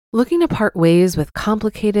Looking to part ways with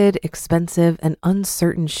complicated, expensive, and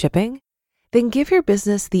uncertain shipping? Then give your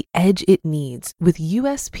business the edge it needs with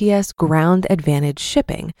USPS Ground Advantage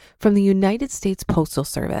shipping from the United States Postal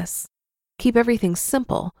Service. Keep everything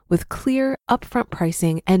simple with clear, upfront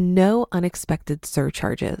pricing and no unexpected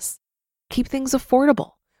surcharges. Keep things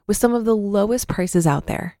affordable with some of the lowest prices out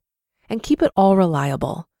there. And keep it all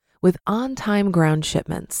reliable with on-time ground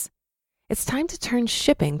shipments. It's time to turn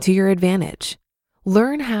shipping to your advantage.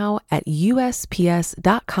 Learn how at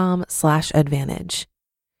USPS.com/advantage.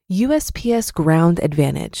 USPS Ground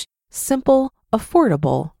Advantage. Simple,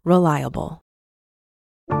 affordable, reliable.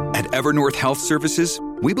 At Evernorth Health Services,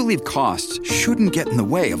 we believe costs shouldn't get in the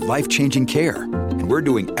way of life-changing care, and we're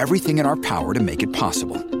doing everything in our power to make it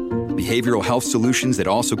possible. Behavioral health solutions that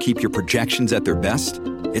also keep your projections at their best?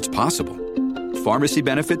 It's possible. Pharmacy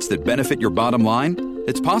benefits that benefit your bottom line?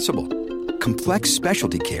 It's possible. Complex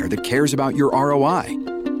specialty care that cares about your ROI?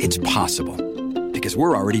 It's possible. Because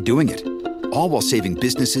we're already doing it. All while saving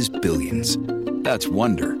businesses billions. That's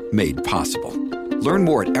Wonder made possible. Learn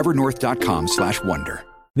more at evernorth.com/wonder.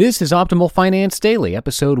 This is Optimal Finance Daily,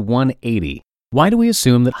 episode 180. Why do we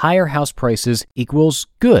assume that higher house prices equals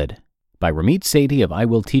good? By Ramit, Sethi of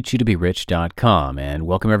IWillTeachYouToBeRich.com. And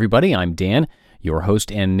welcome everybody, I'm Dan, your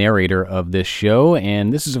host and narrator of this show.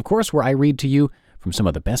 And this is of course where I read to you from some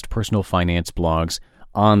of the best personal finance blogs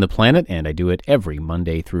on the planet. And I do it every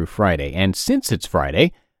Monday through Friday. And since it's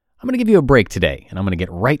Friday, I'm going to give you a break today. And I'm going to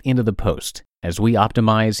get right into the post as we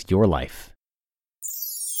optimize your life.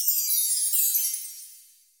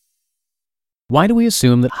 Why do we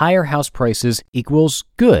assume that higher house prices equals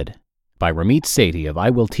good? By Ramit Sethi of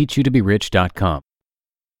IWillTeachYouToBeRich.com.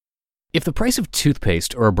 If the price of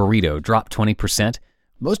toothpaste or a burrito dropped 20%,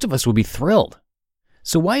 most of us would be thrilled.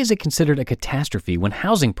 So why is it considered a catastrophe when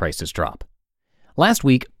housing prices drop? Last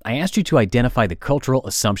week, I asked you to identify the cultural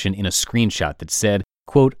assumption in a screenshot that said,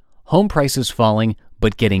 quote, home prices falling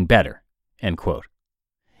but getting better, end quote.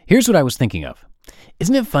 Here's what I was thinking of.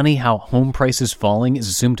 Isn't it funny how home prices falling is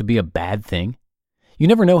assumed to be a bad thing? You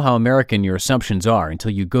never know how American your assumptions are until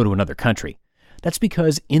you go to another country. That's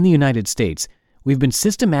because in the United States, we've been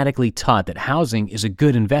systematically taught that housing is a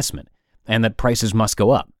good investment and that prices must go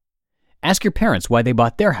up. Ask your parents why they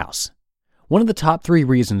bought their house. One of the top 3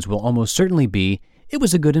 reasons will almost certainly be it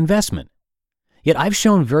was a good investment. Yet I've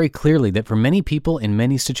shown very clearly that for many people in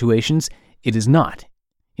many situations, it is not.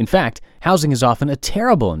 In fact, housing is often a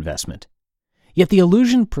terrible investment. Yet the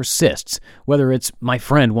illusion persists, whether it's my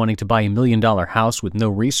friend wanting to buy $1 million house with no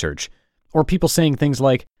research, or people saying things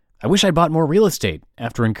like, I wish I bought more real estate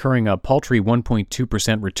after incurring a paltry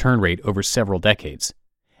 1.2% return rate over several decades.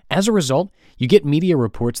 As a result, you get media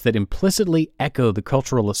reports that implicitly echo the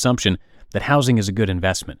cultural assumption that housing is a good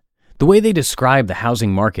investment. The way they describe the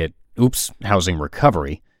housing market, housing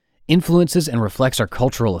recovery, influences and reflects our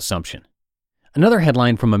cultural assumption. Another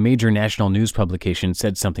headline from a major national news publication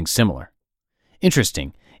said something similar.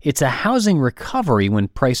 Interesting, it's a housing recovery when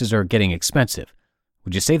prices are getting expensive.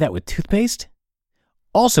 Would you say that with toothpaste?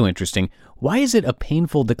 Also interesting, why is it a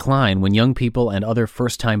painful decline when young people and other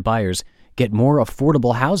first-time buyers get more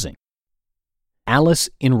affordable housing? Alice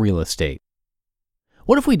in real estate.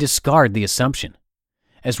 What if we discard the assumption?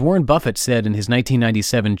 As Warren Buffett said in his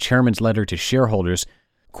 1997 chairman's letter to shareholders,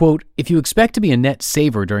 quote, if you expect to be a net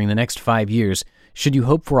saver during the next 5 years, should you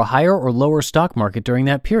hope for a higher or lower stock market during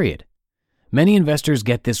that period? Many investors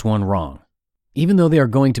get this one wrong. Even though they are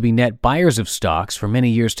going to be net buyers of stocks for many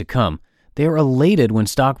years to come, they are elated when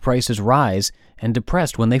stock prices rise and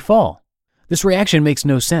depressed when they fall. This reaction makes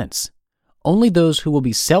no sense. Only those who will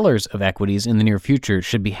be sellers of equities in the near future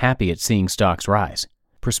should be happy at seeing stocks rise.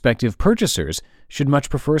 Prospective purchasers should much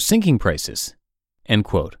prefer sinking prices. End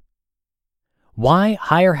quote. Why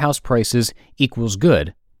higher house prices equals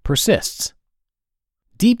good persists.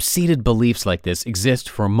 Deep-seated beliefs like this exist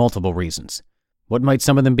for multiple reasons. What might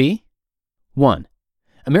some of them be? 1.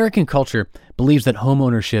 American culture believes that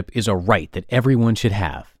homeownership is a right that everyone should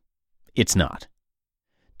have. It's not.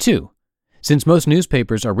 2. Since most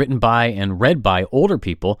newspapers are written by and read by older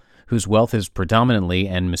people whose wealth is predominantly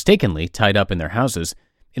and mistakenly tied up in their houses,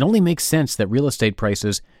 it only makes sense that real estate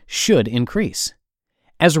prices should increase.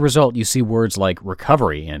 As a result, you see words like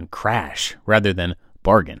recovery and crash rather than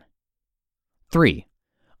bargain. 3.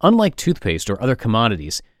 Unlike toothpaste or other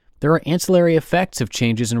commodities, there are ancillary effects of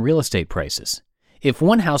changes in real estate prices. If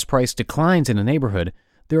one house price declines in a neighborhood,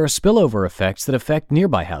 there are spillover effects that affect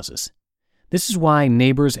nearby houses. This is why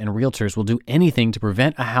neighbors and realtors will do anything to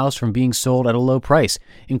prevent a house from being sold at a low price,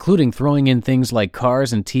 including throwing in things like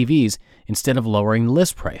cars and TVs instead of lowering the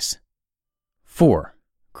list price. 4.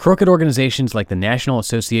 Crooked organizations like the National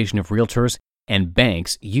Association of Realtors And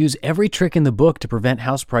banks use every trick in the book to prevent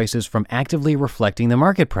house prices from actively reflecting the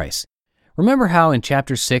market price. Remember how in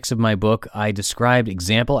Chapter 6 of my book, I described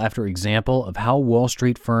example after example of how Wall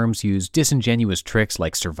Street firms use disingenuous tricks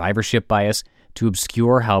like survivorship bias to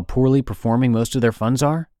obscure how poorly performing most of their funds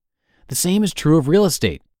are? The same is true of real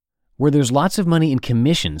estate. Where there's lots of money in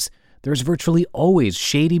commissions, there's virtually always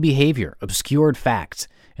shady behavior, obscured facts,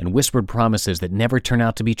 and whispered promises that never turn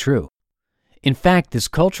out to be true. In fact, this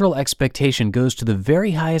cultural expectation goes to the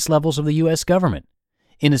very highest levels of the U.S. government.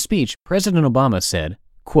 In a speech, President Obama said,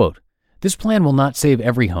 quote, "This plan will not save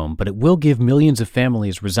every home, but it will give millions of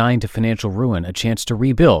families resigned to financial ruin a chance to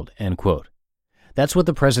rebuild," end quote. That's what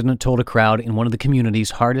the president told a crowd in one of the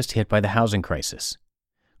communities hardest hit by the housing crisis.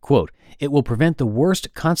 Quote, "It will prevent the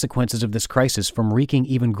worst consequences of this crisis from wreaking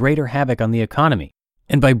even greater havoc on the economy.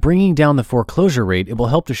 And by bringing down the foreclosure rate, it will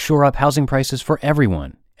help to shore up housing prices for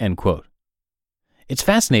everyone," end quote. It's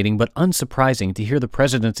fascinating but unsurprising to hear the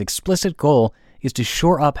president's explicit goal is to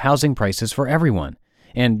shore up housing prices for everyone,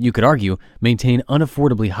 and you could argue, maintain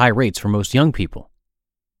unaffordably high rates for most young people.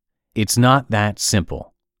 It's not that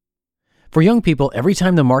simple. For young people, every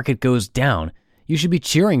time the market goes down, you should be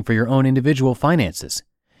cheering for your own individual finances.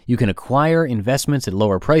 You can acquire investments at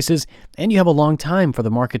lower prices, and you have a long time for the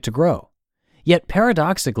market to grow. Yet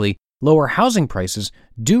paradoxically, lower housing prices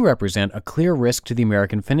do represent a clear risk to the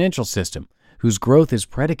American financial system, whose growth is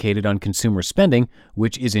predicated on consumer spending,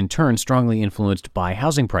 which is in turn strongly influenced by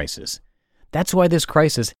housing prices. That's why this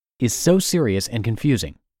crisis is so serious and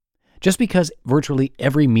confusing. Just because virtually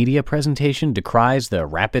every media presentation decries the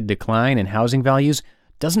rapid decline in housing values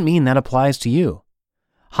doesn't mean that applies to you.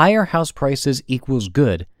 Higher house prices equals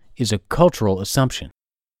good is a cultural assumption.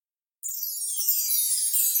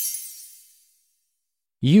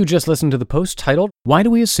 You just listened to the post titled, "Why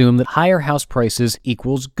Do We Assume That Higher House Prices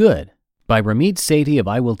Equals Good?" by Ramit Sethi of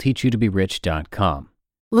IWillTeachYouToBeRich.com.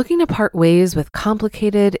 Looking to part ways with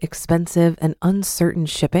complicated, expensive, and uncertain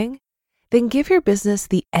shipping? Then give your business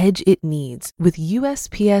the edge it needs with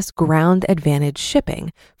USPS Ground Advantage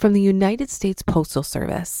shipping from the United States Postal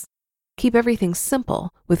Service. Keep everything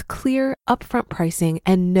simple with clear, upfront pricing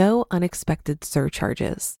and no unexpected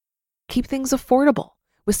surcharges. Keep things affordable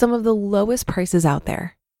with some of the lowest prices out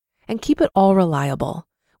there. And keep it all reliable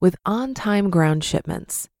with on-time ground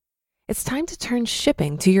shipments. It's time to turn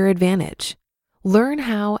shipping to your advantage. Learn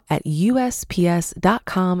how at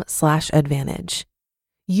USPS.com/advantage.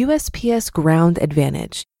 USPS Ground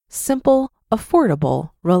Advantage. Simple, affordable,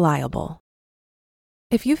 reliable.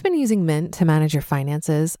 If you've been using Mint to manage your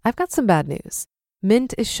finances, I've got some bad news.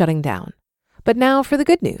 Mint is shutting down. But now for the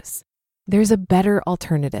good news. There's a better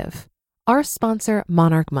alternative. Our sponsor,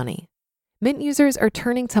 Monarch Money. Mint users are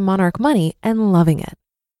turning to Monarch Money and loving it.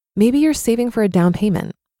 Maybe you're saving for a down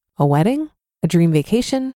payment, a wedding, a dream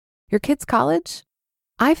vacation, your kids' college.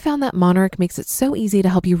 I've found that Monarch makes it so easy to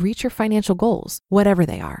help you reach your financial goals, whatever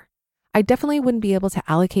they are. I definitely wouldn't be able to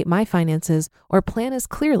allocate my finances or plan as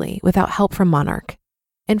clearly without help from Monarch.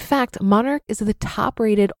 In fact, Monarch is the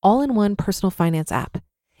top-rated all-in-one personal finance app.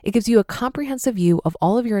 It gives you a comprehensive view of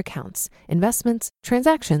all of your accounts, investments,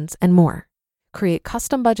 transactions, and more. Create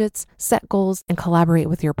custom budgets, set goals, and collaborate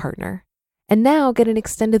with your partner. And now get an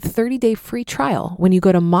extended 30-day free trial when you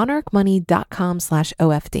go to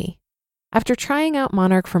monarchmoney.com/OFD. After trying out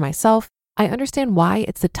Monarch for myself, I understand why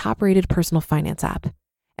it's the top-rated personal finance app.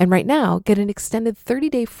 And right now, get an extended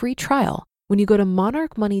 30-day free trial when you go to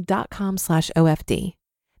monarchmoney.com/OFD.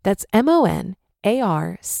 That's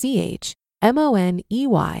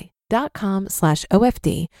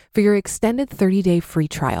monarchmoney.com/OFD for your extended 30-day free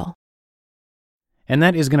trial. And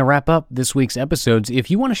that is going to wrap up this week's episodes. If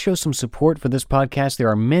you want to show some support for this podcast, there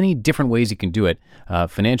are many different ways you can do it,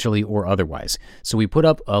 financially or otherwise. So we put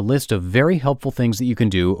up a list of very helpful things that you can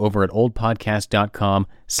do over at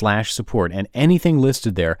oldpodcast.com/support. And anything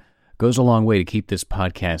listed there goes a long way to keep this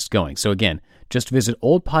podcast going. So again, just visit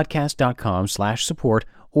oldpodcast.com/support,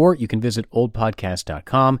 or you can visit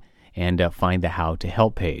oldpodcast.com and find the How to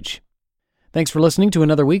Help page. Thanks for listening to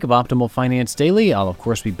another week of Optimal Finance Daily. I'll, of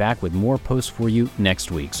course, be back with more posts for you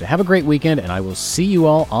next week. So have a great weekend, and I will see you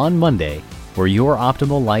all on Monday, where your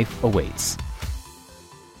optimal life awaits.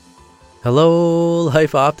 Hello,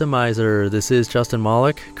 Life Optimizer. This is Justin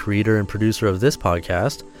Malik, creator and producer of this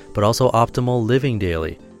podcast, but also Optimal Living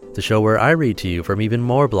Daily, the show where I read to you from even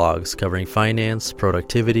more blogs covering finance,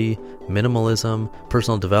 productivity, minimalism,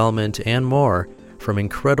 personal development, and more, from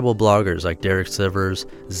incredible bloggers like Derek Sivers,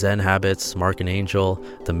 Zen Habits, Mark and Angel,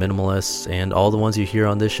 The Minimalists, and all the ones you hear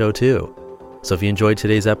on this show too. So if you enjoyed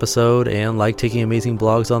today's episode and like taking amazing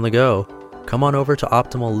blogs on the go, come on over to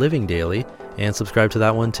Optimal Living Daily and subscribe to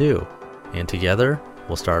that one too. And together,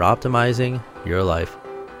 will start optimizing your life.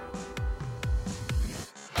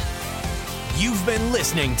 You've been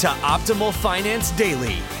listening to Optimal Finance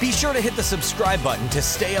Daily. Be sure to hit the subscribe button to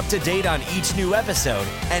stay up to date on each new episode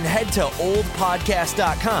and head to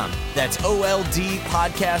oldpodcast.com. That's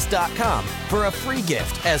OLDpodcast.com for a free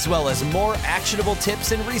gift as well as more actionable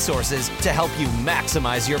tips and resources to help you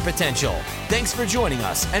maximize your potential. Thanks for joining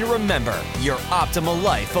us, and remember, your optimal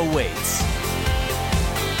life awaits.